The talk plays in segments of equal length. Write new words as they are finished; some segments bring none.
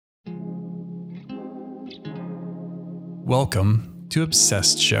Welcome to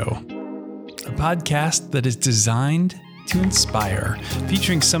Obsessed Show, a podcast that is designed to inspire,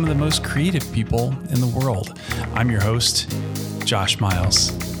 featuring some of the most creative people in the world. I'm your host, Josh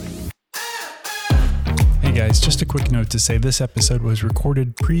Miles. Hey guys, just a quick note to say this episode was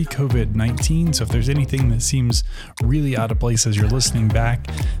recorded pre-COVID-19, so if there's anything that seems really out of place as you're listening back,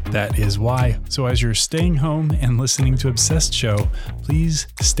 that is why. So as you're staying home and listening to Obsessed Show, please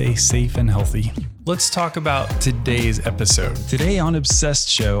stay safe and healthy. Let's talk about today's episode. Today on Obsessed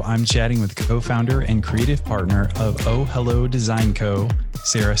Show, I'm chatting with co-founder and creative partner of Oh Hello Design Co.,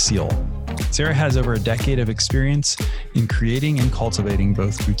 Sarah Seal. Sarah has over a decade of experience in creating and cultivating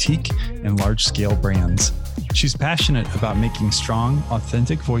both boutique and large-scale brands. She's passionate about making strong,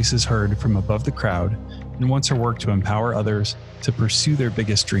 authentic voices heard from above the crowd and wants her work to empower others to pursue their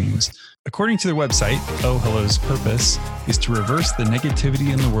biggest dreams. According to their website, Oh Hello's purpose is to reverse the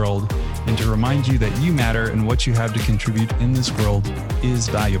negativity in the world and to remind you that you matter and what you have to contribute in this world is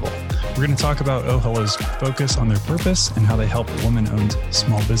valuable. We're going to talk about Oh Hello's focus on their purpose and how they help women-owned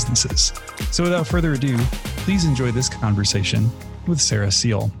small businesses. So without further ado, please enjoy this conversation with Sarah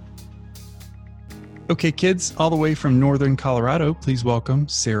Seal. Okay, kids, all the way from Northern Colorado, please welcome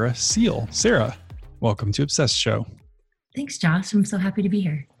Sarah Seal. Sarah, welcome to Obsessed Show. Thanks, Josh. I'm so happy to be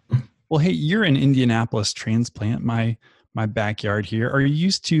here. Well, hey, you're an Indianapolis transplant, my backyard here. Are you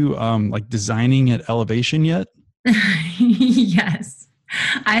used to designing at elevation yet? Yes.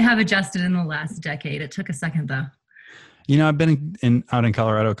 I have adjusted in the last decade. It took a second though. You know, I've been out in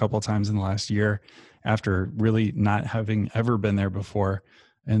Colorado a couple of times in the last year after really not having ever been there before.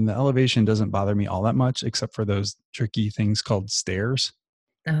 And the elevation doesn't bother me all that much, except for those tricky things called stairs.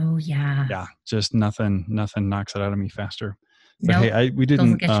 Oh yeah. Yeah. Just nothing knocks it out of me faster. But Nope, hey, we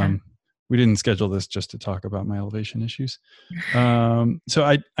didn't schedule this just to talk about my elevation issues. So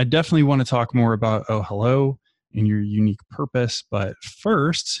I definitely want to talk more about Oh Hello and your unique purpose. But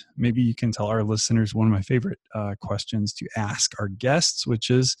first, maybe you can tell our listeners one of my favorite questions to ask our guests, which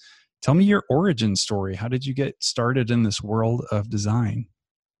is, tell me your origin story. How did you get started in this world of design?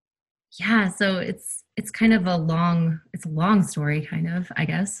 Yeah. So it's kind of a long story, kind of, I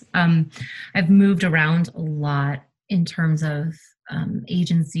guess. I've moved around a lot in terms of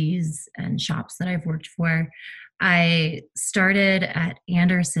agencies and shops that I've worked for. I started at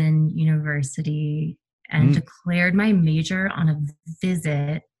Anderson University and declared my major on a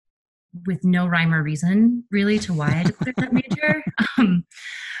visit with no rhyme or reason really to why I declared that major. And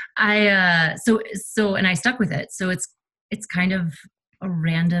I stuck with it. So it's kind of a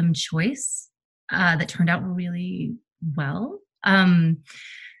random choice that turned out really well.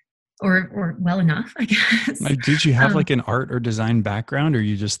 Or well enough, I guess. Did you have an art or design background, or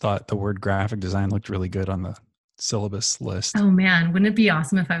you just thought the word graphic design looked really good on the syllabus list? Oh man, wouldn't it be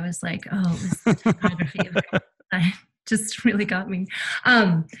awesome if I was like, oh, it was photography. That just really got me.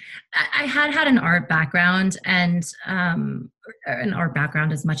 I had an art background and an art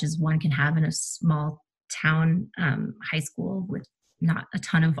background as much as one can have in a small town high school with not a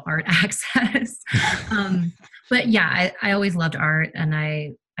ton of art access. But yeah, I always loved art, and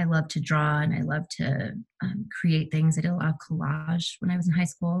I love to draw and I love to create things. I did a lot of collage when I was in high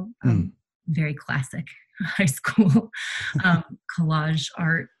school. Very classic high school collage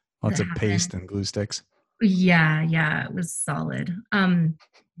art. Lots of paste and glue sticks. Yeah, it was solid. So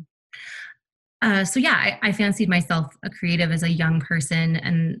yeah, I fancied myself a creative as a young person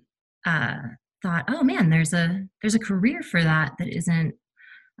and thought, oh man, there's a career for that isn't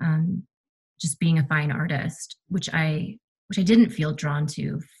just being a fine artist, which I didn't feel drawn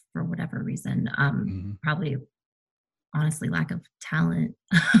to for whatever reason. Probably, honestly, lack of talent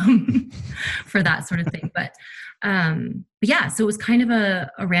for that sort of thing. But yeah, so it was kind of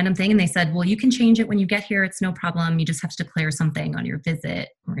a random thing. And they said, well, you can change it when you get here. It's no problem. You just have to declare something on your visit.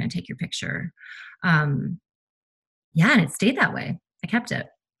 We're going to take your picture. Yeah, and it stayed that way. I kept it.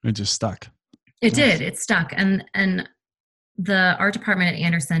 It just stuck. It did. It stuck. And the art department at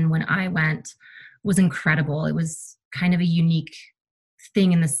Anderson, when I went, was incredible. It was kind of a unique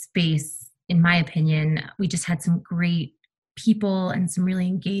thing in the space, in my opinion. We just had some great people and some really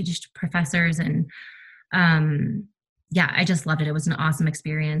engaged professors. And yeah, I just loved it. It was an awesome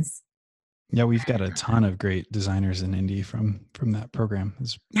experience. Yeah, we've got a ton of great designers in Indy from that program.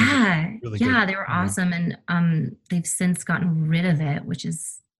 Really good. They were awesome. And they've since gotten rid of it, which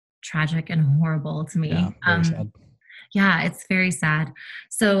is tragic and horrible to me. Yeah, very sad. Yeah, it's very sad.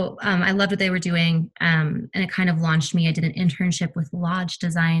 So I loved what they were doing. And it kind of launched me. I did an internship with Lodge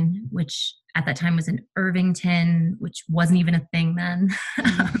Design, which at that time was in Irvington, which wasn't even a thing then.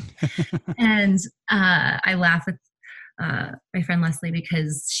 And I laugh with my friend Leslie,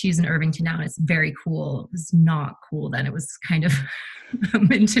 because she's in Irvington now and it's very cool. It was not cool then. It was kind of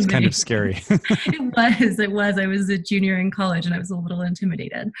intimidating. It's kind of scary. It was. I was a junior in college and I was a little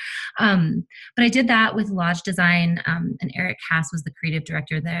intimidated. But I did that with Lodge Design, and Eric Cass was the creative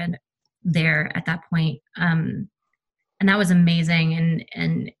director there at that point. And that was amazing.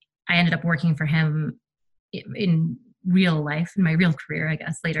 And I ended up working for him in real life, in my real career, I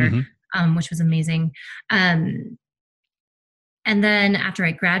guess, later, which was amazing. And then after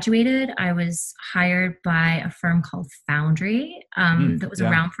I graduated, I was hired by a firm called Foundry that was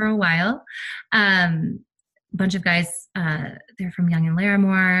around for a while. A bunch of guys, they're from Young and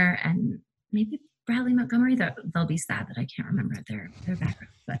Larimore and maybe Bradley Montgomery. They'll be sad that I can't remember their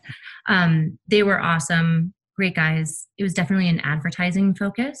background, but they were awesome, great guys. It was definitely an advertising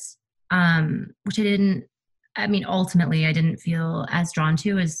focus, which ultimately I didn't feel as drawn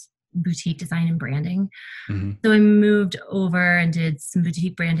to as boutique design and branding. So I moved over and did some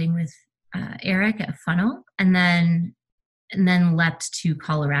boutique branding with Eric at Funnel, and then leapt to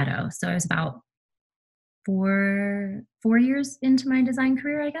Colorado. So I was about four years into my design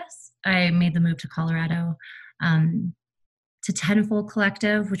career, I guess. I made the move to Colorado, to Tenfold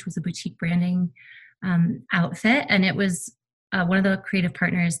Collective, which was a boutique branding outfit. And it was one of the creative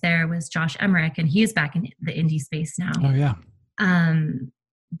partners there was Josh Emmerich, and he is back in the indie space now. Oh, yeah.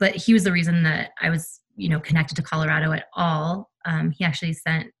 But he was the reason that I was, connected to Colorado at all. He actually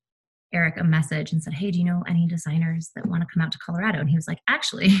sent Eric a message and said, "Hey, do you know any designers that want to come out to Colorado?" And he was like,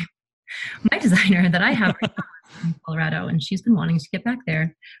 "Actually, my designer that I have right now is in Colorado, and she's been wanting to get back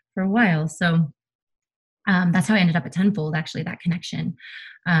there for a while." So that's how I ended up at Tenfold, actually, that connection,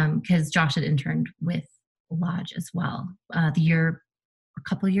 because Josh had interned with Lodge as well a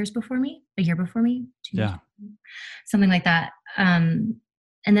couple of years before me, 2 years, something like that.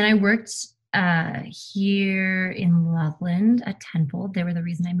 And then I worked here in Loveland at Tenfold. They were the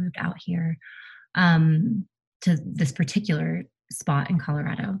reason I moved out here to this particular spot in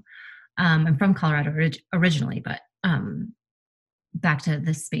Colorado. I'm from Colorado originally, but back to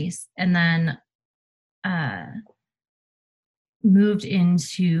this space. And then moved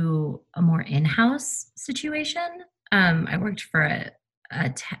into a more in-house situation. I worked for a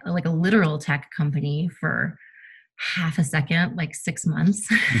literal tech company for half a second, like 6 months.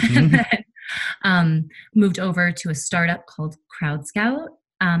 And then moved over to a startup called Crowd Scout.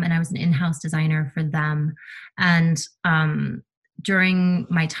 And I was an in-house designer for them. And during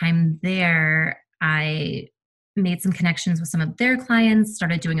my time there, I made some connections with some of their clients,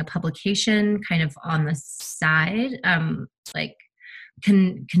 started doing a publication kind of on the side,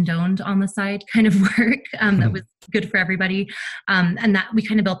 condoned on the side kind of work that was good for everybody. And that we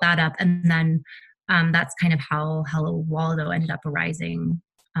kind of built that up. And then that's kind of how Hello Waldo ended up arising.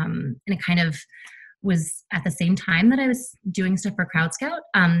 And it kind of was at the same time that I was doing stuff for Crowd Scout.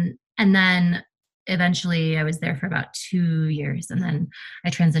 And then eventually I was there for about 2 years. And then I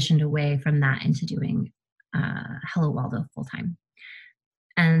transitioned away from that into doing Hello Waldo full time.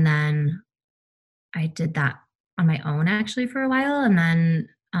 And then I did that on my own actually for a while. And then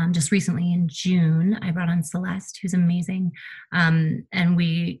just recently in June, I brought on Celeste, who's amazing. And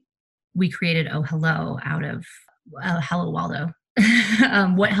we created Oh Hello out of Hello Waldo,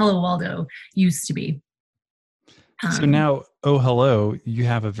 what Hello Waldo used to be. So now, Oh Hello, you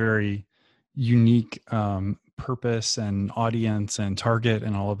have a very unique purpose and audience and target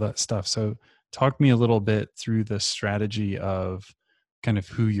and all of that stuff. So talk me a little bit through the strategy of kind of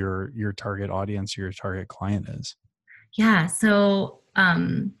who your target audience, your target client is. Yeah. So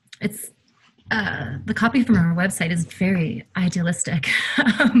it's the copy from our website is very idealistic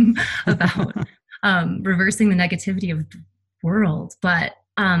about reversing the negativity of the world. But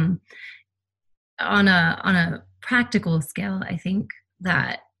on a practical scale, I think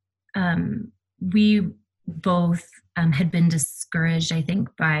that we both had been discouraged, I think,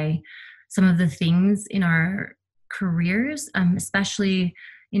 by some of the things in our careers, especially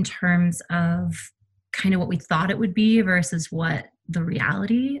in terms of kind of what we thought it would be versus what the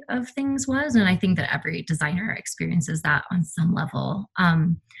reality of things was. And I think that every designer experiences that on some level,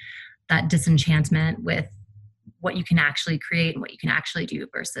 that disenchantment with what you can actually create and what you can actually do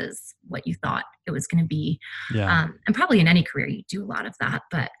versus what you thought it was going to be. Yeah. And probably in any career, you do a lot of that.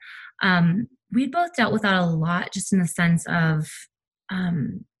 But we both dealt with that a lot, just in the sense of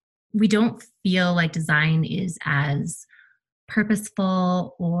we don't feel like design is as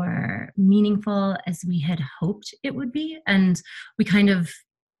purposeful or meaningful as we had hoped it would be. And we kind of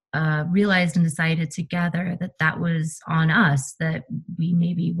realized and decided together that that was on us, that we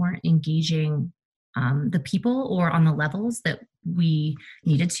maybe weren't engaging the people or on the levels that we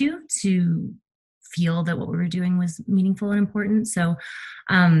needed to feel that what we were doing was meaningful and important. So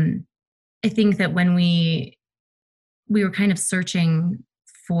I think that when we were kind of searching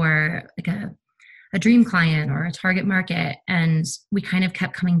for like a dream client or a target market, and we kind of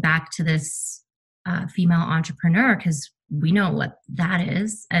kept coming back to this female entrepreneur because we know what that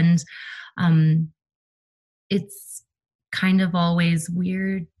is. And it's kind of always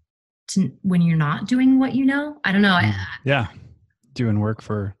weird when you're not doing what you know. I don't know. Yeah. Doing work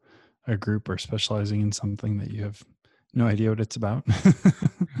for a group or specializing in something that you have no idea what it's about.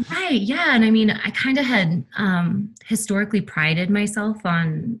 Right. Yeah. And I mean, I kind of had historically prided myself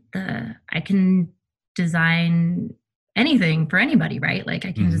on I can design anything for anybody, right? Like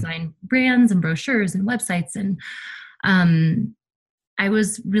I can design brands and brochures and websites. And I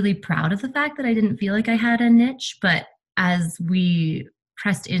was really proud of the fact that I didn't feel like I had a niche. But as we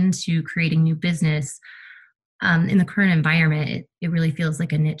pressed into creating new business in the current environment, it really feels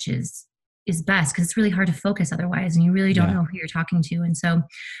like a niche is best because it's really hard to focus otherwise, and you really don't know who you're talking to. And so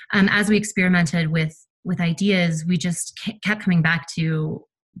as we experimented with ideas, we just kept coming back to,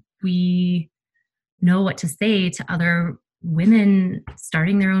 we know what to say to other women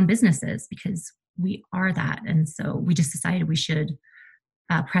starting their own businesses because we are that. And so we just decided we should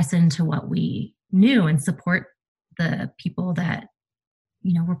press into what we knew and support the people that,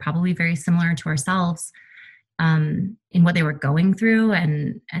 you know, were probably very similar to ourselves in what they were going through,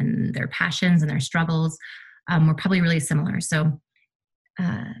 and their passions and their struggles were probably really similar. So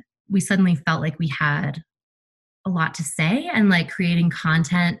we suddenly felt like we had a lot to say, and like creating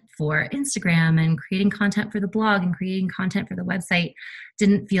content for Instagram and creating content for the blog and creating content for the website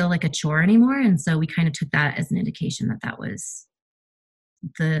didn't feel like a chore anymore. And so we kind of took that as an indication that that was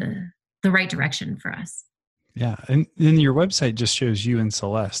the right direction for us. Yeah. And then your website just shows you and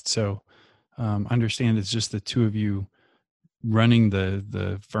Celeste. So understand it's just the two of you running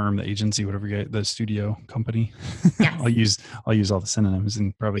the firm, the agency, whatever you get, the studio company. Yes. I'll use all the synonyms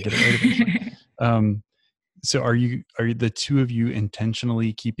and probably get it right eventually. So are the two of you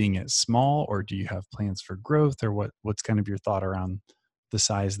intentionally keeping it small, or do you have plans for growth, or what's kind of your thought around the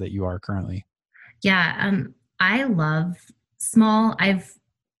size that you are currently? Yeah. I love small. I've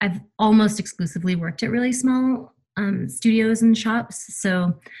almost exclusively worked at really small studios and shops.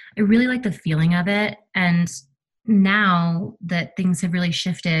 So I really like the feeling of it. And now that things have really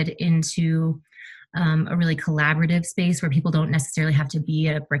shifted into a really collaborative space where people don't necessarily have to be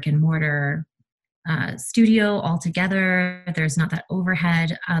at a brick and mortar studio altogether, there's not that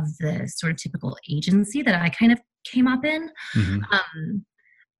overhead of the sort of typical agency that I kind of came up in.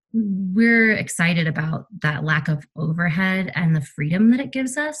 We're excited about that lack of overhead and the freedom that it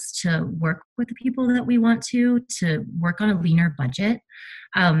gives us to work with the people that we want to work on a leaner budget.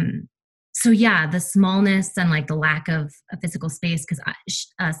 So yeah, the smallness and like the lack of a physical space, because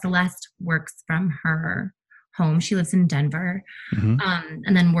Celeste works from her home. She lives in Denver,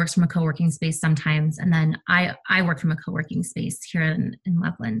 and then works from a co-working space sometimes. And then I work from a co-working space here in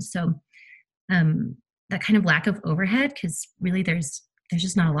Loveland. So that kind of lack of overhead, because really there's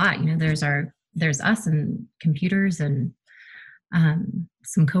just not a lot. You know, there's us and computers and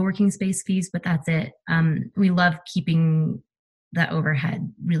some co-working space fees, but that's it. We love keeping that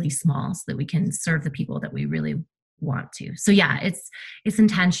overhead really small so that we can serve the people that we really want to. So yeah, it's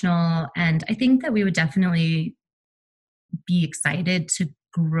intentional. And I think that we would definitely be excited to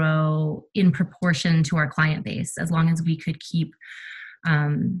grow in proportion to our client base, as long as we could keep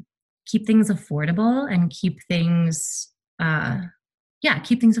things affordable and keep things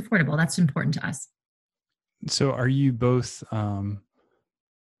affordable. That's important to us. So are you both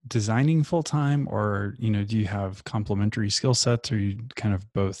designing full-time, or, you know, do you have complementary skill sets? Or are you kind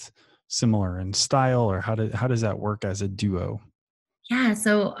of both similar in style, or how does that work as a duo? Yeah.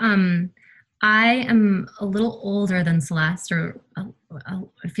 So I am a little older than Celeste, or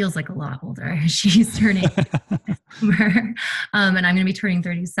it feels like a lot older. She's turning and I'm going to be turning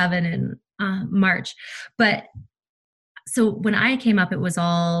 37 in March. But so when I came up, it was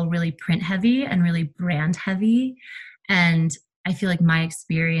all really print heavy and really brand heavy. And I feel like my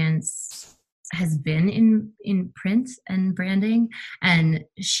experience has been in print and branding. And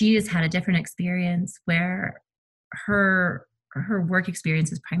she has had a different experience where her work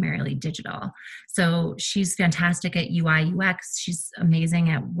experience is primarily digital. So she's fantastic at UI, UX. She's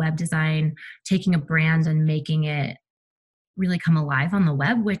amazing at web design, taking a brand and making it really come alive on the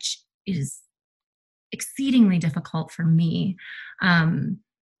web, which is exceedingly difficult for me.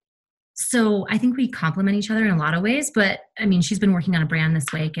 So I think we complement each other in a lot of ways, but I mean, she's been working on a brand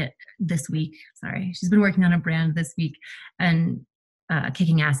this week. She's been working on a brand this week and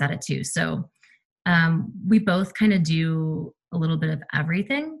kicking ass at it too. So we both kind of do a little bit of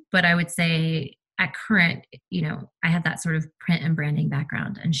everything, but I would say at Current, I have that sort of print and branding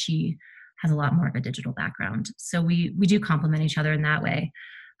background, and she has a lot more of a digital background. So we do complement each other in that way.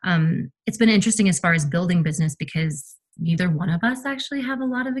 It's been interesting as far as building business because neither one of us actually have a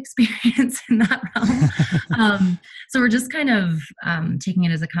lot of experience in that realm. So we're just kind of taking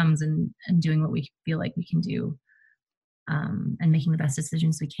it as it comes and doing what we feel like we can do, and making the best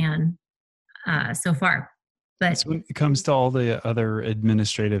decisions we can so far. But so when it comes to all the other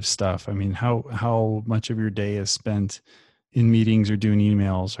administrative stuff, I mean, how much of your day is spent in meetings or doing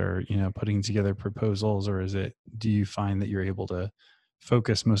emails or, putting together proposals, or do you find that you're able to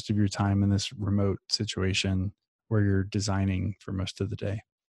focus most of your time in this remote situation where you're designing for most of the day?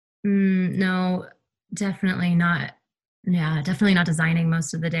 No, definitely not. Yeah, definitely not designing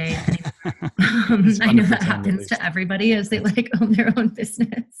most of the day. I know that happens to everybody as they own their own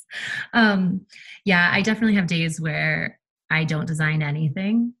business. Yeah, I definitely have days where I don't design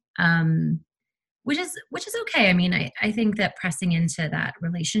anything, which is okay. I mean, I think that pressing into that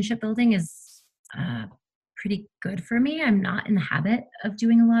relationship building is pretty good for me. I'm not in the habit of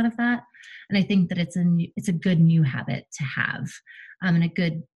doing a lot of that, and I think that it's a good new habit to have, and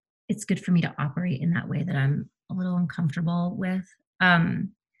it's good for me to operate in that way that I'm a little uncomfortable with.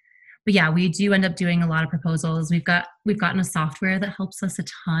 But yeah, we do end up doing a lot of proposals. We've gotten a software that helps us a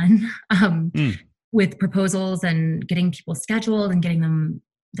ton with proposals and getting people scheduled and getting them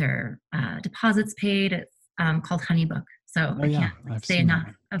their deposits paid. It's called Honeybook. So I can't say enough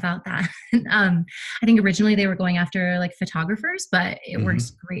about that. I think originally they were going after photographers, but it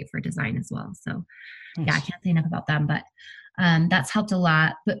works great for design as well. So nice. Yeah, I can't say enough about them, but that's helped a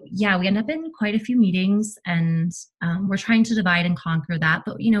lot. But yeah, we end up in quite a few meetings, and we're trying to divide and conquer that.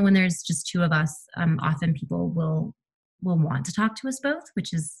 But when there's just two of us, often people will want to talk to us both,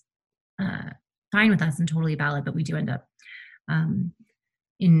 which is fine with us and totally valid. But we do end up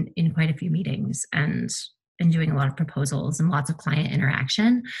in quite a few meetings and doing a lot of proposals and lots of client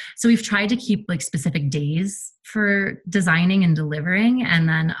interaction. So we've tried to keep specific days for designing and delivering, and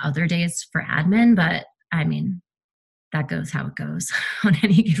then other days for admin. But I mean, that goes how it goes on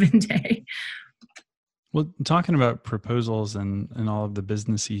any given day. Well, talking about proposals and all of the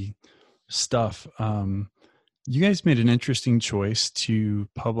businessy stuff, you guys made an interesting choice to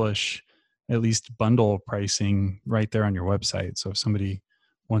publish at least bundle pricing right there on your website. So if somebody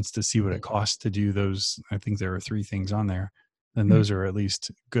wants to see what it costs to do those, I think there are 3 things on there, then those are at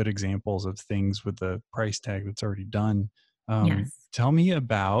least good examples of things with the price tag that's already done. Yes. Tell me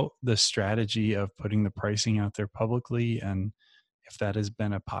about the strategy of putting the pricing out there publicly, and if that has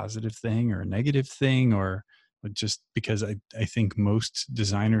been a positive thing or a negative thing, or just because I think most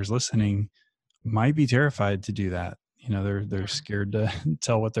designers listening might be terrified to do that. They're scared to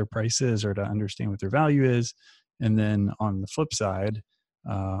tell what their price is or to understand what their value is. And then on the flip side,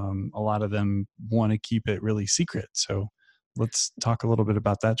 a lot of them want to keep it really secret. So let's talk a little bit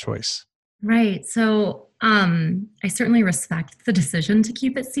about that choice. Right. So I certainly respect the decision to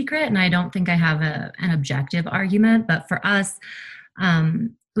keep it secret, and I don't think I have an objective argument. But for us,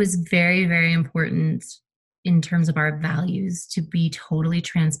 it was very, very important in terms of our values to be totally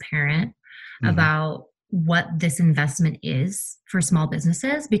transparent about what this investment is for small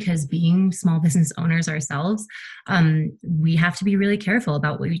businesses, because being small business owners ourselves, we have to be really careful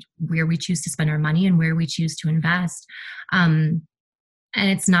about where we choose to spend our money and where we choose to invest. And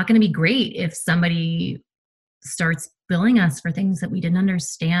it's not going to be great if somebody starts billing us for things that we didn't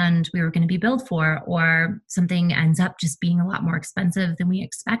understand we were going to be billed for, or something ends up just being a lot more expensive than we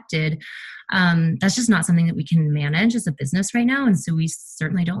expected. That's just not something that we can manage as a business right now. And so we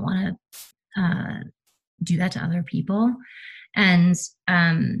certainly don't want to do that to other people. And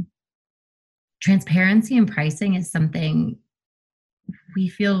transparency and pricing is something we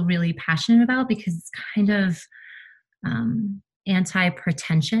feel really passionate about, because it's kind of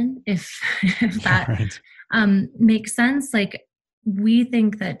anti-pretension, if that makes sense. We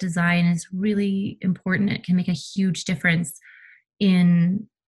think that design is really important. It can make a huge difference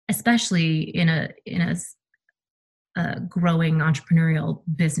especially in a growing entrepreneurial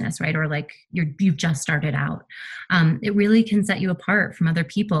business, right? Or you've just started out. It really can set you apart from other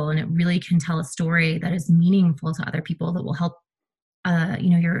people, and it really can tell a story that is meaningful to other people that will help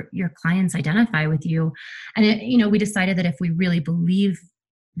your clients identify with you. And we decided that if we really believe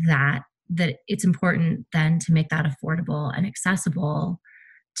that it's important then to make that affordable and accessible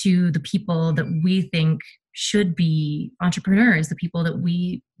to the people that we think should be entrepreneurs, the people that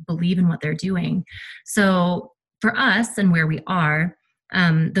we believe in what they're doing. So for us and where we are,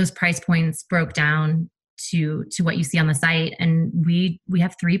 those price points broke down to what you see on the site. And we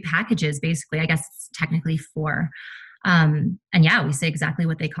have 3 packages, basically. I guess it's technically 4. And yeah, we say exactly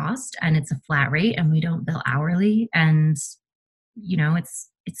what they cost, and it's a flat rate, and we don't bill hourly. And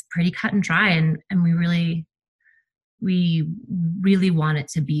it's pretty cut and dry, and we really want it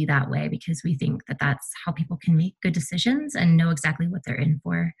to be that way because we think that that's how people can make good decisions and know exactly what they're in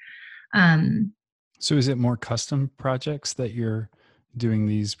for. Um, So is it more custom projects that you're doing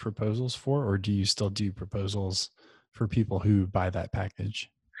these proposals for, or do you still do proposals for people who buy that package?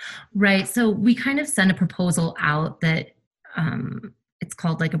 right. So we kind of send a proposal out that it's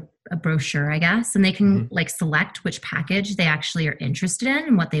called like a brochure, I guess, and they Hmm. can like select which package they actually are interested in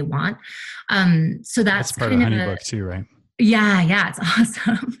and what they want. So That's that's part of kind of a, HoneyBook too, right? yeah, it's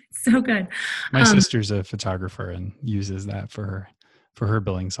awesome. It's so good. My Um, sister's a photographer and uses that for her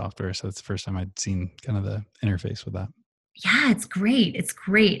billing software. So it's the first time I'd seen kind of the interface with that. yeah, it's great. It's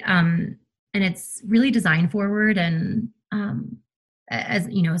great. And it's really design forward and as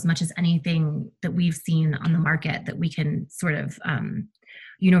as much as anything that we've seen on the market that we can sort of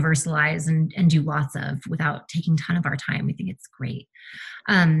universalize and do lots of without taking a ton of our time. We think it's great.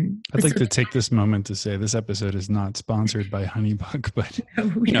 I'd But like so to take this moment to say this episode is not sponsored by HoneyBook, but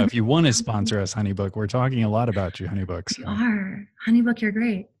we if you want to sponsor us, HoneyBook, we're talking a lot about you, HoneyBook. So, are Honeybook, you're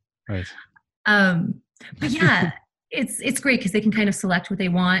great. right. Um, but yeah, it's great because they can kind of select what they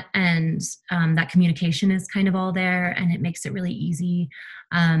want, and that communication is kind of all there, and it makes it really easy.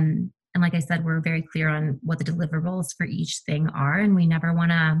 And like I said, we're very clear on what the deliverables for each thing are, and we never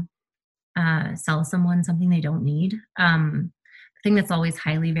want to sell someone something they don't need. The thing that's always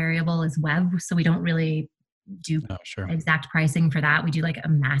highly variable is web, so we don't really do Oh, sure. exact pricing for that. We do like a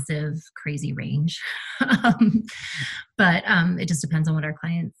massive, crazy range, um, but it just depends on what our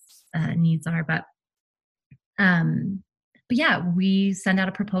clients' needs are. But yeah, we send out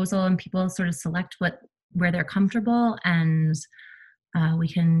a proposal and people sort of select where they're comfortable, and we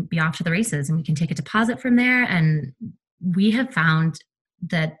can be off to the races, and we can take a deposit from there. And we have found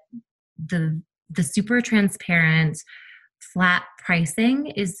that the super transparent flat pricing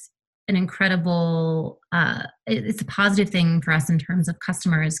is an incredible it's a positive thing for us in terms of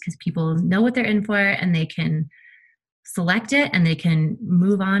customers because people know what they're in for, and they can select it, and they can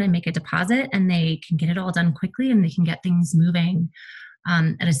move on and make a deposit, and they can get it all done quickly, and they can get things moving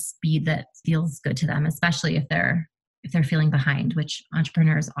at a speed that feels good to them, especially if they're feeling behind, which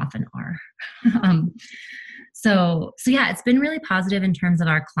entrepreneurs often are. um, so yeah, it's been really positive in terms of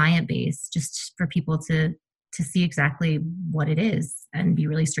our client base, just for people to see exactly what it is and be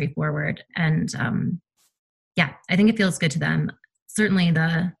really straightforward. And yeah, I think it feels good to them. Certainly,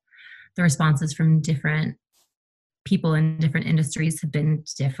 the responses from different people in different industries have been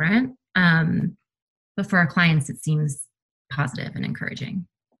different. But for our clients, it seems positive and encouraging.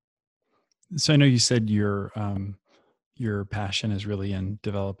 So I know you said your passion is really in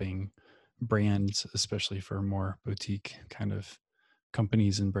developing brands, especially for more boutique kind of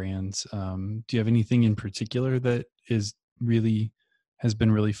companies and brands. Do you have anything in particular that has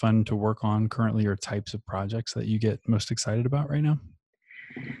been really fun to work on currently, or types of projects that you get most excited about right now?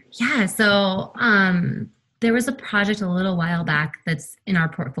 Yeah. So there was a project a little while back that's in our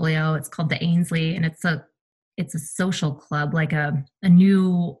portfolio. It's called the Ainsley, and it's a social club, like a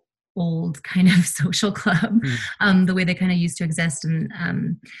new old kind of social club, Hmm. the way they kind of used to exist. And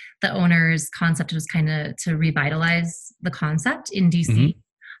the owner's concept was kind of to revitalize the concept in Hmm. DC.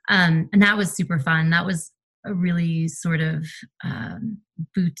 And that was super fun. That was a really sort of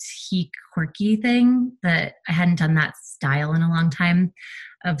boutique, quirky thing that I hadn't done that style in a long time,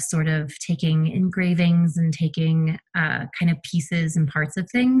 of sort of taking engravings and taking kind of pieces and parts of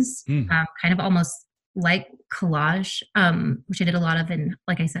things, Mm. kind of almost like collage, which I did a lot of in,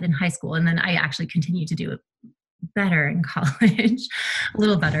 like I said, in high school. And then I actually continued to do it better in college, a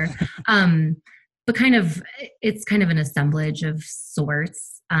little better. But it's kind of an assemblage of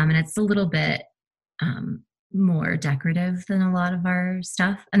sorts. And it's a little bit um, more decorative than a lot of our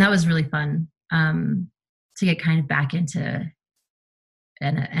stuff. And that was really fun to get kind of back into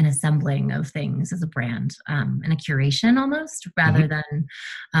an assembling of things as a brand, and a curation almost, rather Hmm.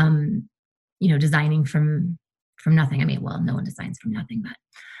 than designing from nothing. I mean, well, no one designs from nothing, but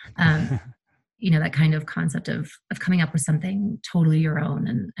that kind of concept of coming up with something totally your own,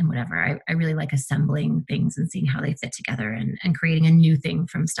 and whatever. I really like assembling things and seeing how they fit together, and creating a new thing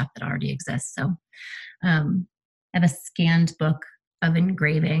from stuff that already exists. So I have a scanned book of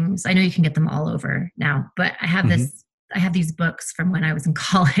engravings. I know you can get them all over now, but Hmm. I have these books from when I was in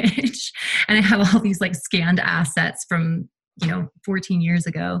college, and I have all these like scanned assets from 14 years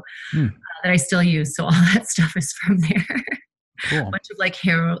ago Mm. that I still use. So all that stuff is from there. A Cool. bunch of like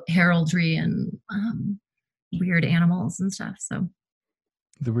heraldry and weird animals and stuff. So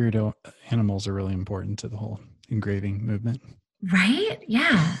The weird animals are really important to the whole engraving movement. Right?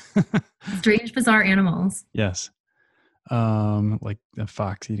 Yeah. Strange, bizarre animals. Yes. Like a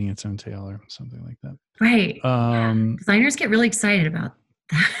fox eating its own tail or something like that. Right. Yeah. Designers get really excited about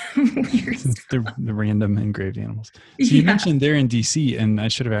that weird stuff. the random engraved animals. So you Yeah. mentioned they're in DC, and I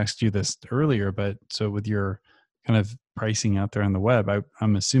should have asked you this earlier, but so with your kind of pricing out there on the web,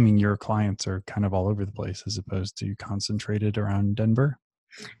 I'm assuming your clients are kind of all over the place as opposed to concentrated around Denver.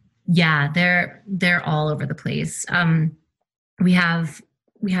 Yeah, they're all over the place. We have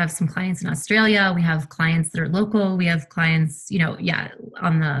some clients in Australia. We have clients that are local. We have clients,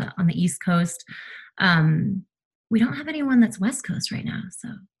 on the East Coast. We don't have anyone that's West Coast right now, so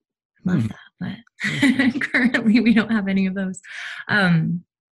love that. But currently, we don't have any of those.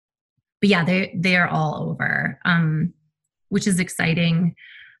 But yeah, they are all over, which is exciting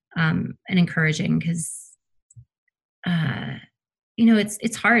and encouraging because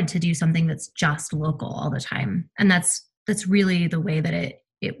it's hard to do something that's just local all the time, and that's really the way that it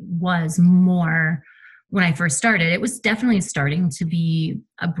was more when I first started. It was definitely starting to be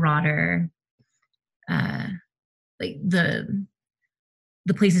a broader, like the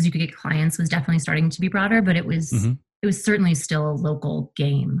places you could get clients was definitely starting to be broader, but it was certainly still a local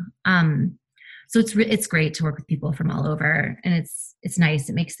game. So it's great to work with people from all over, and it's nice.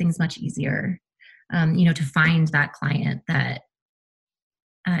 It makes things much easier, to find that client that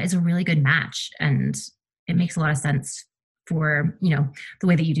is a really good match, and it makes a lot of sense for the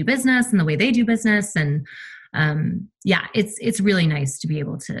way that you do business and the way they do business. And it's really nice to be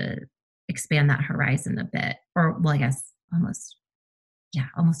able to expand that horizon a bit, or well, I guess almost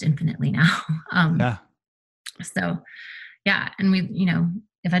infinitely now. Yeah. So yeah, and we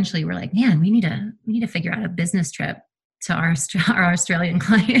eventually we're like, man, we need to figure out a business trip to our Australian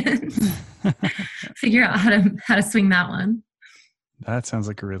clients. Figure out how to swing that one. That sounds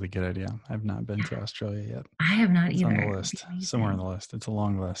like a really good idea. I've not been to Australia yet. I have not either. On the list, somewhere on the list. It's a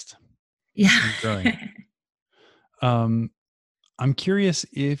long list. Yeah. I'm curious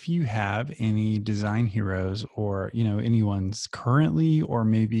if you have any design heroes, or anyone's currently, or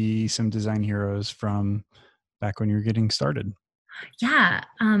maybe some design heroes from back when you were getting started. Yeah,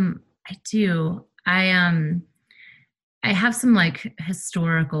 I do. I have some like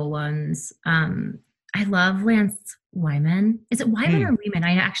historical ones. I love Lance Wyman. Is it Wyman or Weeman?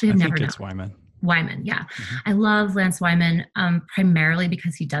 I actually have never known. It's Wyman. Wyman, yeah. Mm-hmm. I love Lance Wyman primarily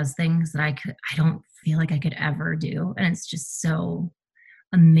because he does things that I don't feel like I could ever do, and it's just so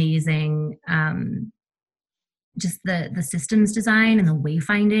amazing. Just the systems design and the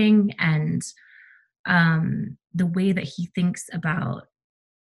wayfinding, and the way that he thinks about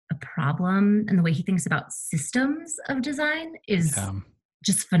a problem and the way he thinks about systems of design is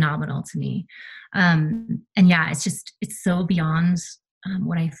just phenomenal to me. And yeah, it's so beyond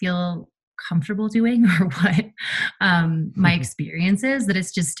what I feel comfortable doing, or what my experience is, that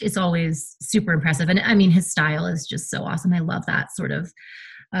it's always super impressive. And I mean, his style is just so awesome. I love that sort of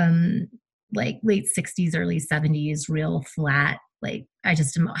like late 60s, early 70s, real flat. Like I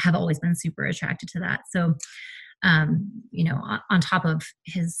just have always been super attracted to that. So on top of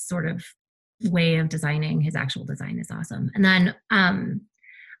his sort of way of designing, his actual design is awesome. And then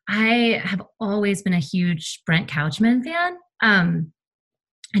I have always been a huge Brent Couchman fan.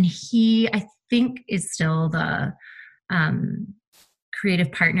 And he, I think, is still the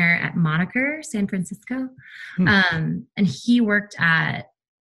creative partner at Moniker San Francisco. And he worked at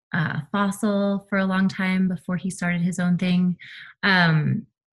Fossil for a long time before he started his own thing. And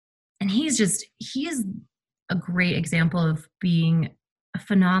he is a great example of being a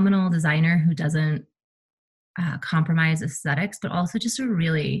phenomenal designer who doesn't compromise aesthetics, but also just a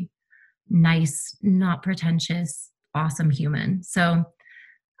really nice, not pretentious, awesome human. So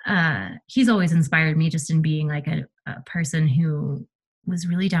he's always inspired me just in being like a person who was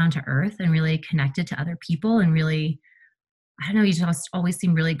really down to earth and really connected to other people, and really, I don't know, he just always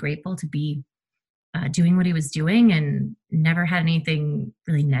seemed really grateful to be doing what he was doing, and never had anything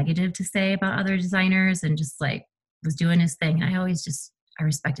really negative to say about other designers, and just like was doing his thing. And I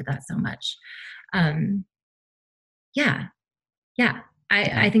respected that so much. I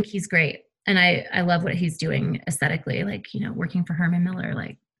think he's great. And I love what he's doing aesthetically, like, working for Herman Miller,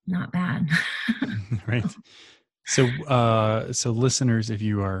 like not bad. Right. So listeners, if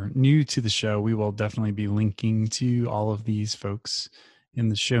you are new to the show, we will definitely be linking to all of these folks in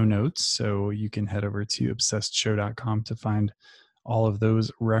the show notes. So you can head over to obsessedshow.com to find all of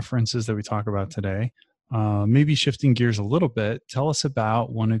those references that we talk about today. Maybe shifting gears a little bit, tell us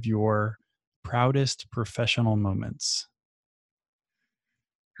about one of your proudest professional moments.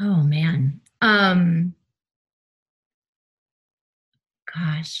 Oh man.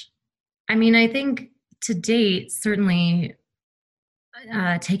 Gosh. I mean, I think to date, certainly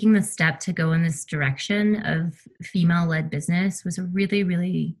taking the step to go in this direction of female-led business was a really,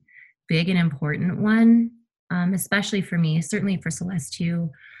 really big and important one, especially for me, certainly for Celeste too.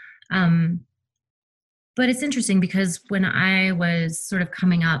 Um, but it's interesting because when I was sort of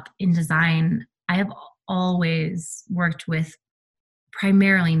coming up in design, I have always worked with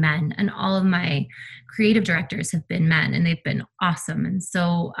primarily men, and all of my creative directors have been men, and they've been awesome and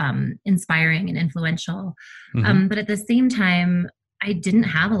so inspiring and influential. Mm-hmm. But at the same time, I didn't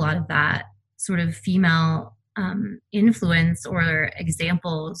have a lot of that sort of female influence or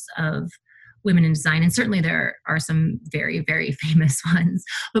examples of women in design. And certainly there are some very, very famous ones.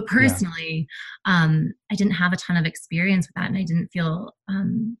 But Yeah. personally, I didn't have a ton of experience with that. And I didn't feel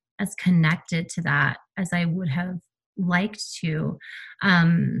as connected to that as I would have liked to.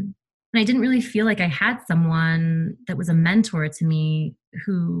 And I didn't really feel like I had someone that was a mentor to me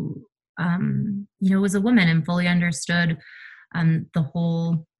who, was a woman and fully understood the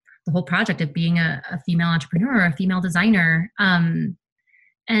whole project of being a female entrepreneur, a female designer.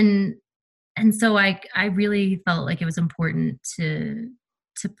 And so I really felt like it was important to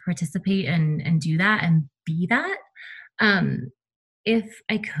participate and do that and be that, if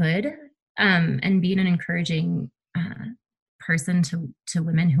I could, and being an encouraging person to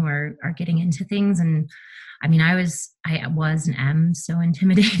women who are getting into things. And I mean, I was and am so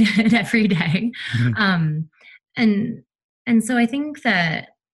intimidated every day. Mm-hmm. Um, and so I think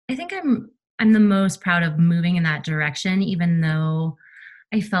I'm the most proud of moving in that direction, even though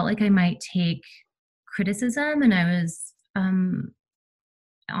I felt like I might take criticism, and I was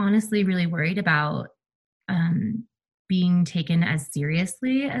honestly really worried about being taken as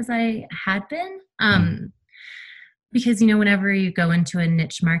seriously as I had been. Because whenever you go into a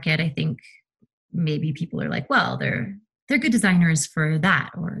niche market, I think maybe people are like, well, they're good designers for that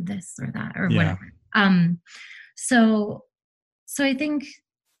or this or that or Yeah. whatever. So I think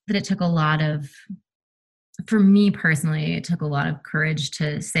that it took a lot of, for me personally, it took a lot of courage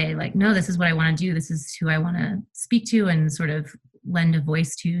to say, like, no, this is what I want to do. This is who I want to speak to and sort of lend a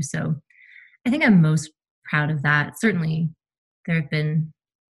voice to. So I think I'm most proud of that. Certainly there have been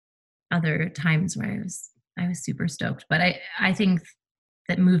other times where I was super stoked, but I think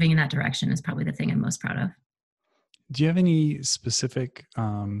that moving in that direction is probably the thing I'm most proud of. Do you have any specific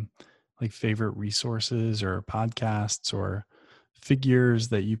like favorite resources or podcasts or figures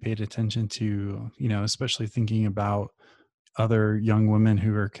that you paid attention to, especially thinking about other young women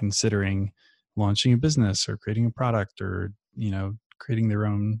who are considering launching a business or creating a product or, creating their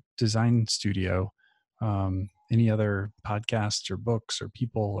own design studio? Any other podcasts or books or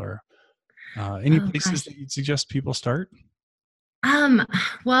people or any places that you'd suggest people start?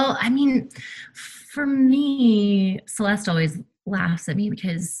 Well, I mean, for me, Celeste always laughs at me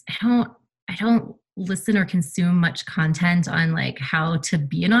because I don't listen or consume much content on like how to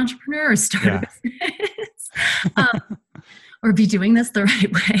be an entrepreneur or start a business, or be doing this the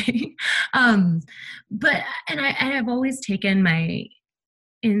right way. But I have always taken my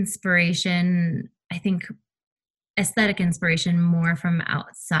inspiration, I think aesthetic inspiration, more from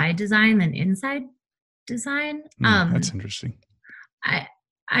outside design than inside design. That's interesting. I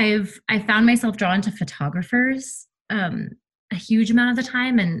found myself drawn to photographers a huge amount of the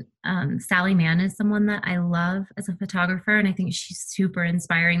time, and Sally Mann is someone that I love as a photographer, and I think she's super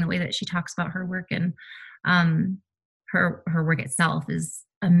inspiring. The way that she talks about her work and her work itself is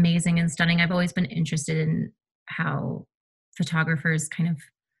amazing and stunning. I've always been interested in how photographers kind of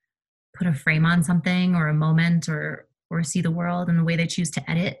put a frame on something or a moment or see the world, and the way they choose to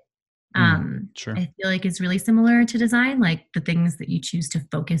edit. Sure. I feel like it's really similar to design, like the things that you choose to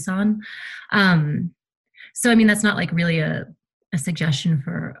focus on. So, I mean, that's not like really a suggestion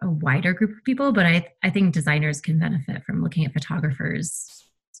for a wider group of people, but I think designers can benefit from looking at photographers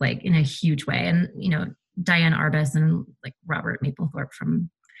like in a huge way. And, Diane Arbus and like Robert Mapplethorpe from,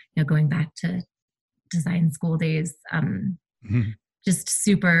 going back to design school days, just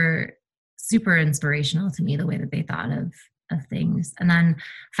super, super inspirational to me, the way that they thought of things. And then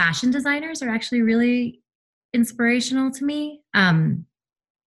fashion designers are actually really inspirational to me. I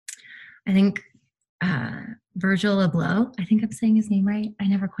think Virgil Abloh, I think I'm saying his name right. I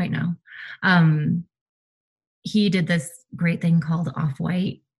never quite know. He did this great thing called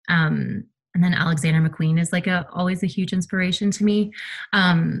Off-White. And then Alexander McQueen is like always a huge inspiration to me.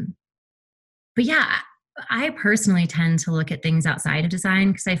 But yeah, I personally tend to look at things outside of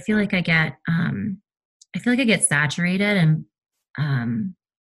design because I feel like I get saturated and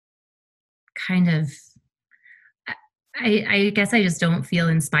kind of, I guess I just don't feel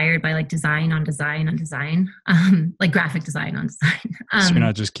inspired by like design on design on design, like graphic design on design. So you're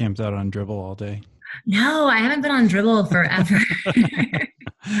not just camped out on Dribbble all day? No, I haven't been on Dribble forever. I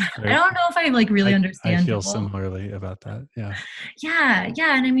Right. don't know if I like really I understand feel Dribble. similarly about that. Yeah. Yeah,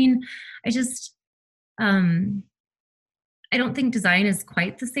 yeah. And I mean, I just um I don't think design is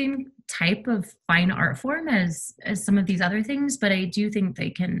quite the same type of fine art form as some of these other things, but I do think they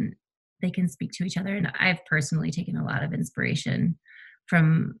can speak to each other. And I've personally taken a lot of inspiration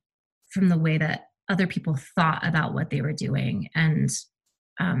from from the way that other people thought about what they were doing and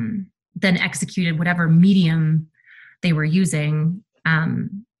then executed whatever medium they were using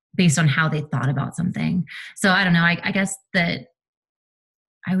based on how they thought about something. So I don't know. I guess that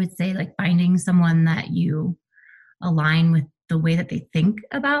I would say like finding someone that you align with the way that they think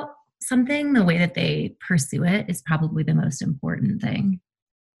about something, the way that they pursue it is probably the most important thing.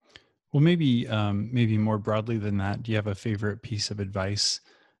 Well, maybe more broadly than that, do you have a favorite piece of advice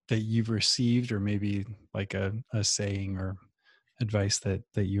that you've received, or maybe like a saying or advice that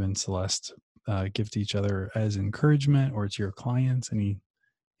you and Celeste give to each other as encouragement, or to your clients? Any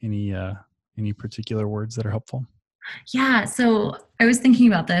uh, any particular words that are helpful? Yeah. So I was thinking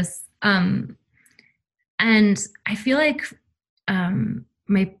about this. And I feel like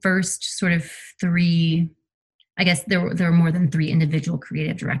my first sort of three, I guess there were more than three individual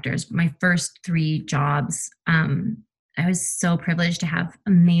creative directors. My first three jobs, I was so privileged to have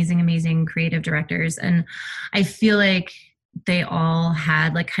amazing, amazing creative directors. And I feel like they all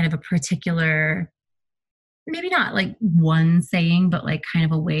had like kind of a particular, maybe not like one saying, but like kind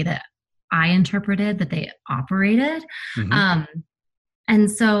of a way that I interpreted that they operated. Hmm. Um,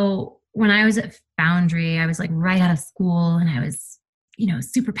 and so when I was at Foundry, I was like right out of school and I was,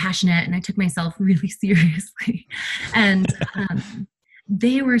 super passionate and I took myself really seriously. And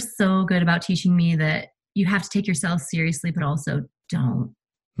they were so good about teaching me that you have to take yourself seriously, but also don't.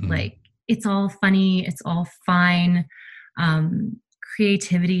 Hmm. Like, it's all funny, it's all fine. Um,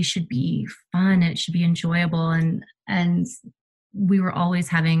 Creativity should be fun, it should be enjoyable. And we were always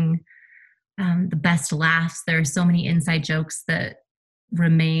having the best laughs. There are so many inside jokes that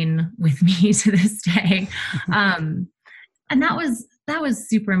remain with me to this day. Um, and that was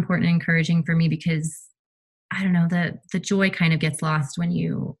super important and encouraging for me because I don't know, the joy kind of gets lost when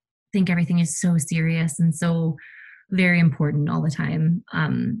you think everything is so serious and so very important all the time.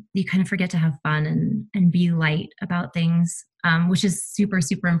 You kind of forget to have fun and be light about things, which is super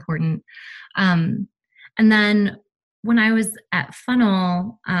super important. Um, and then when I was at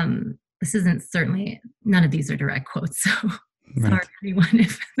Funnel, this isn't certainly none of these are direct quotes, so sorry Right. anyone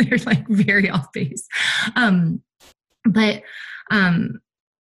if they're like very off base. Um, but um,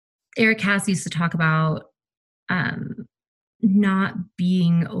 Eric Cass used to talk about um, not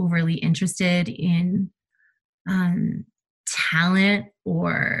being overly interested in um, talent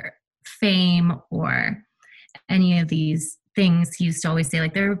or fame or any of these things. He used to always say,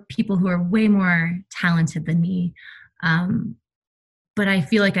 like, there are people who are way more talented than me, um, but I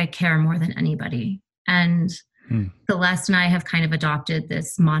feel like I care more than anybody. And Hmm. Celeste and I have kind of adopted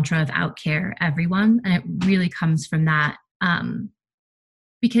this mantra of outcare everyone, and it really comes from that.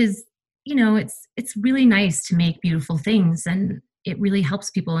 Because it's really nice to make beautiful things and it really helps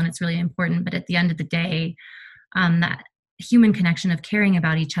people and it's really important, but at the end of the day, that human connection of caring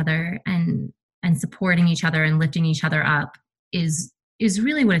about each other and supporting each other and lifting each other up is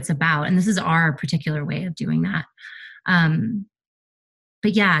really what it's about, and this is our particular way of doing that. um,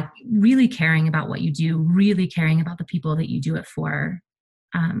 but yeah, really caring about what you do, really caring about the people that you do it for,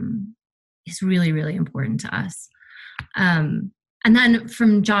 um, is really really important to us. um, and then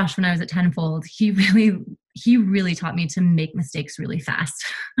from Josh, when I was at Tenfold, he really taught me to make mistakes really fast,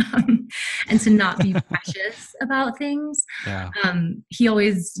 and to not be precious about things. Yeah. He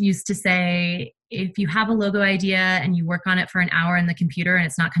always used to say, if you have a logo idea and you work on it for an hour in the computer and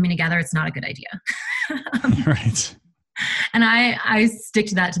it's not coming together, it's not a good idea. Right. And I stick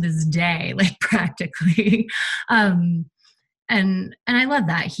to that to this day, like practically. Um, and I love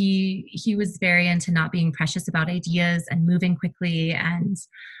that he was very into not being precious about ideas and moving quickly and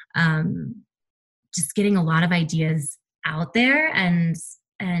um, just getting a lot of ideas out there and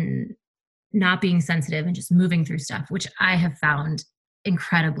not being sensitive and just moving through stuff, which I have found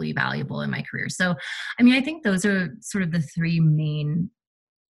incredibly valuable in my career. So, I mean, I think those are sort of the three main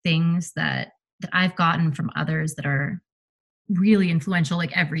things that I've gotten from others that are really influential,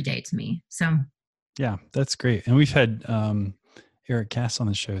 like every day to me. So, Yeah, that's great. And we've had Eric Cass on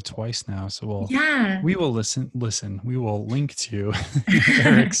the show twice now, so yeah. we will listen. We will link to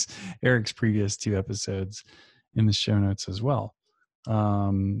Eric's Eric's previous two episodes in the show notes as well.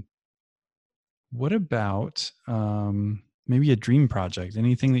 Um, what about maybe a dream project?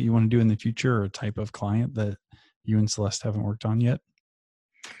 Anything that you want to do in the future, or a type of client that you and Celeste haven't worked on yet?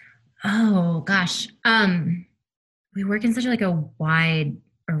 Oh gosh. We work in such like a wide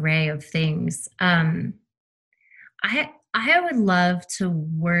array of things. I would love to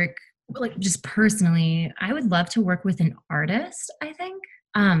work like just personally, I would love to work with an artist, I think.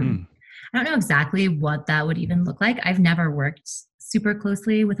 Hmm. I don't know exactly what that would even look like. I've never worked super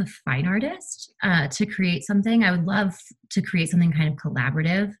closely with a fine artist to create something. I would love to create something kind of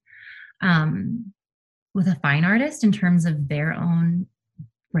collaborative um, with a fine artist in terms of their own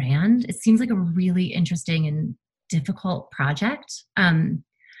brand. It seems like a really interesting and difficult project to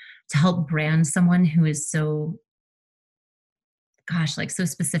help brand someone who is so, gosh, like so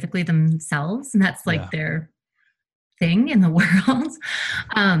specifically themselves. And that's Yeah. like their thing in the world.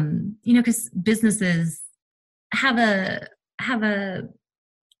 Because businesses have a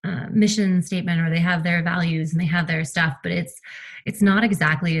mission statement or they have their values and they have their stuff, but it's not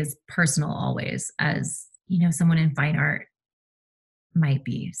exactly as personal always as someone in fine art might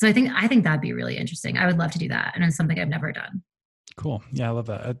be. So I think that'd be really interesting. I would love to do that, and it's something I've never done. Cool. Yeah, I love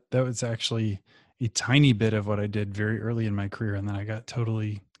that. That was actually a tiny bit of what I did very early in my career, and then I got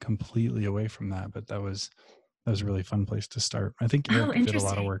totally, completely away from that. But that was a really fun place to start. I think Oh, Eric did a lot of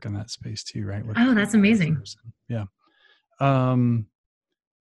interesting. work in that space too, right? With Oh, that's amazing. photographers. Yeah. Um,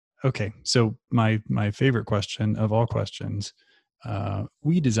 okay. So my favorite question of all questions,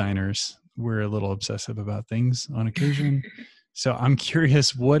 we designers, we're a little obsessive about things on occasion. So I'm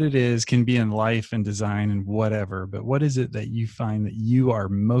curious what it is, can be in life and design and whatever, but what is it that you find that you are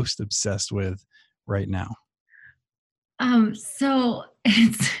most obsessed with right now? So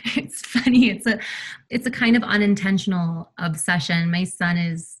it's funny. It's a kind of unintentional obsession. My son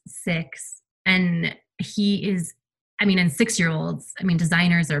is 6, and he is. I mean, and 6-year-olds. I mean,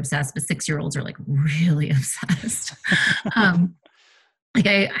 designers are obsessed, but 6-year-olds are like really obsessed. Um, like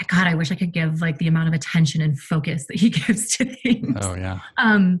God, I wish I could give like the amount of attention and focus that he gives to things. Oh yeah.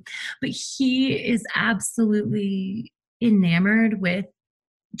 Um, but he is absolutely enamored with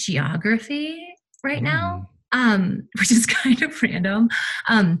geography right now, Mm. which is kind of random.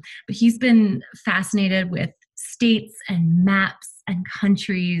 But he's been fascinated with states and maps and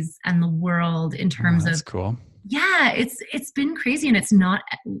countries and the world in Oh, terms that's of, cool. yeah, it's been crazy, and it's not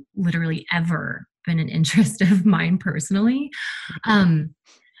literally ever been an interest of mine personally. Um,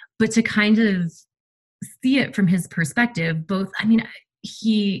 but to kind of see it from his perspective, both, I mean,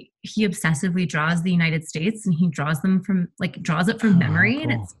 he obsessively draws the United States, and he draws it from Oh, memory,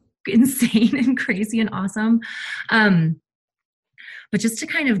 and cool. it's insane and crazy and awesome. Um, but just to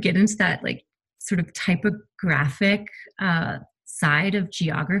kind of get into that like sort of typographic side of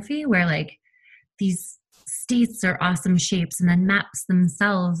geography, where like these states are awesome shapes, and then maps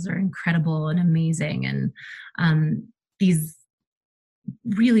themselves are incredible and amazing, and these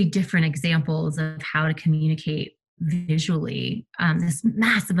really different examples of how to communicate visually this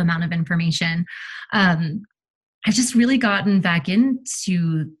massive amount of information. um, I've just really gotten back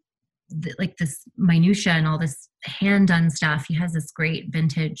into like this minutia and all this hand done stuff. He has this great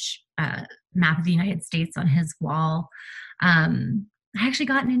vintage map of the United States on his wall. I actually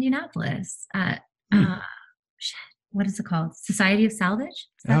got in Indianapolis at Hmm. shit, what is it called, Society of Salvage, is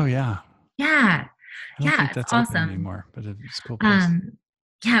that? Oh yeah. Yeah, I don't yeah, think it's that's open awesome. anymore, but it's a cool place. um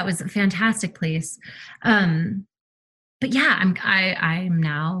yeah, it was a fantastic place. um but yeah, I'm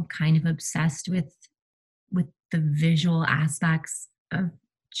now kind of obsessed with the visual aspects of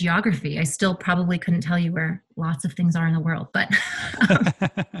geography. I still probably couldn't tell you where lots of things are in the world, but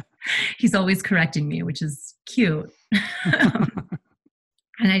he's always correcting me, which is cute.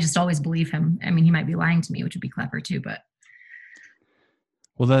 And I just always believe him. I mean, he might be lying to me, which would be clever too, but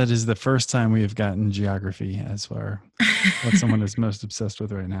Well, that is the first time we have gotten geography as far what someone is most obsessed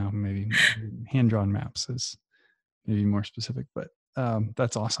with right now. Maybe hand drawn maps is maybe more specific, but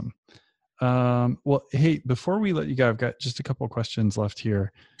that's awesome. Well, hey, before we let you go, I've got just a couple of questions left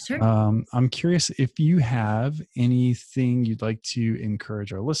here. sure. I'm curious if you have anything you'd like to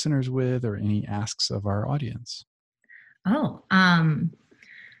encourage our listeners with, or any asks of our audience. Oh,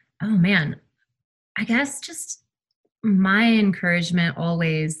 oh man. I guess just my encouragement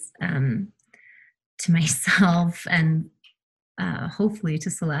always to myself and hopefully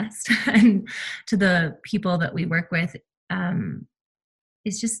to Celeste and to the people that we work with um,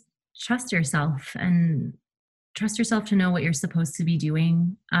 is just trust yourself and trust yourself to know what you're supposed to be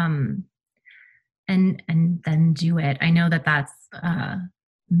doing, and then do it. I know that that's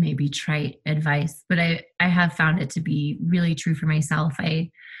maybe trite advice, but I have found it to be really true for myself.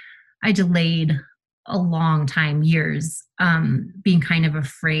 I delayed a long time, years, being kind of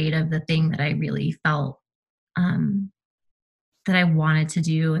afraid of the thing that I really felt um, that I wanted to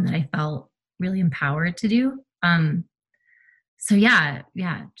do and that I felt really empowered to do. So yeah,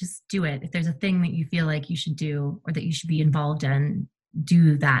 just do it. If there's a thing that you feel like you should do or that you should be involved in,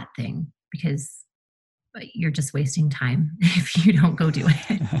 do that thing, because you're just wasting time if you don't go do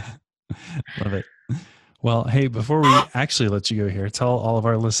it. Love it. Well, hey, before we actually let you go here, tell all of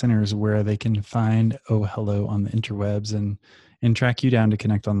our listeners where they can find Oh Hello on the interwebs and track you down to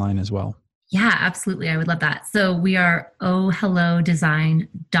connect online as well. Yeah, absolutely. I would love that. So we are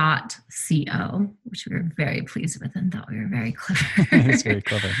ohhellodesign.co, which we were very pleased with and thought we were very clever. It's very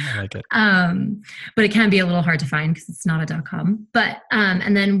clever. I like it. But it can be a little hard to find because it's not a .com. But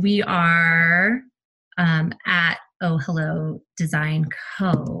and then we are at Oh Hello Design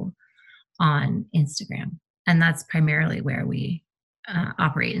Co. on Instagram, and that's primarily where we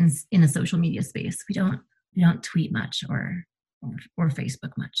operate in a social media space. We don't tweet much or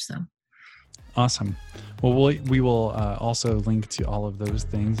Facebook much. So awesome. Well, we will also link to all of those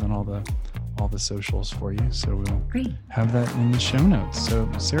things on all the socials for you. So we'll have that in the show notes. So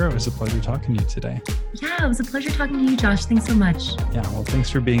Sarah, it was a pleasure talking to you today. Yeah, it was a pleasure talking to you, Josh. Thanks so much. Yeah, well, thanks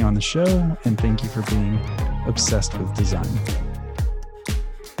for being on the show, and thank you for being obsessed with design.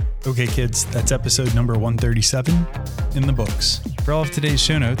 Okay, kids, that's episode number 137 in the books. For all of today's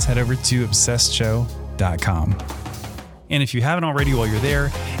show notes, head over to obsessedshow.com. And if you haven't already while you're there,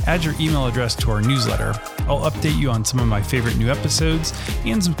 add your email address to our newsletter. I'll update you on some of my favorite new episodes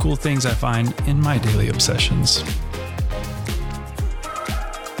and some cool things I find in my daily obsessions.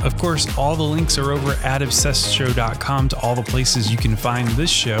 Of course, all the links are over at obsessedshow.com to all the places you can find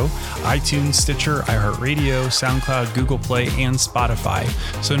this show: iTunes, Stitcher, iHeartRadio, SoundCloud, Google Play, and Spotify.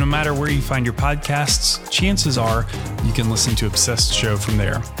 So no matter where you find your podcasts, chances are you can listen to Obsessed Show from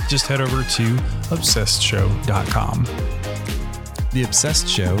there. Just head over to obsessedshow.com. The Obsessed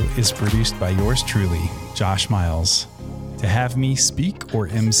Show is produced by yours truly, Josh Miles. To have me speak or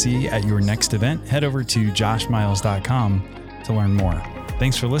MC at your next event, head over to joshmiles.com to learn more.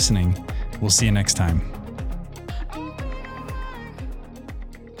 Thanks for listening. We'll see you next time.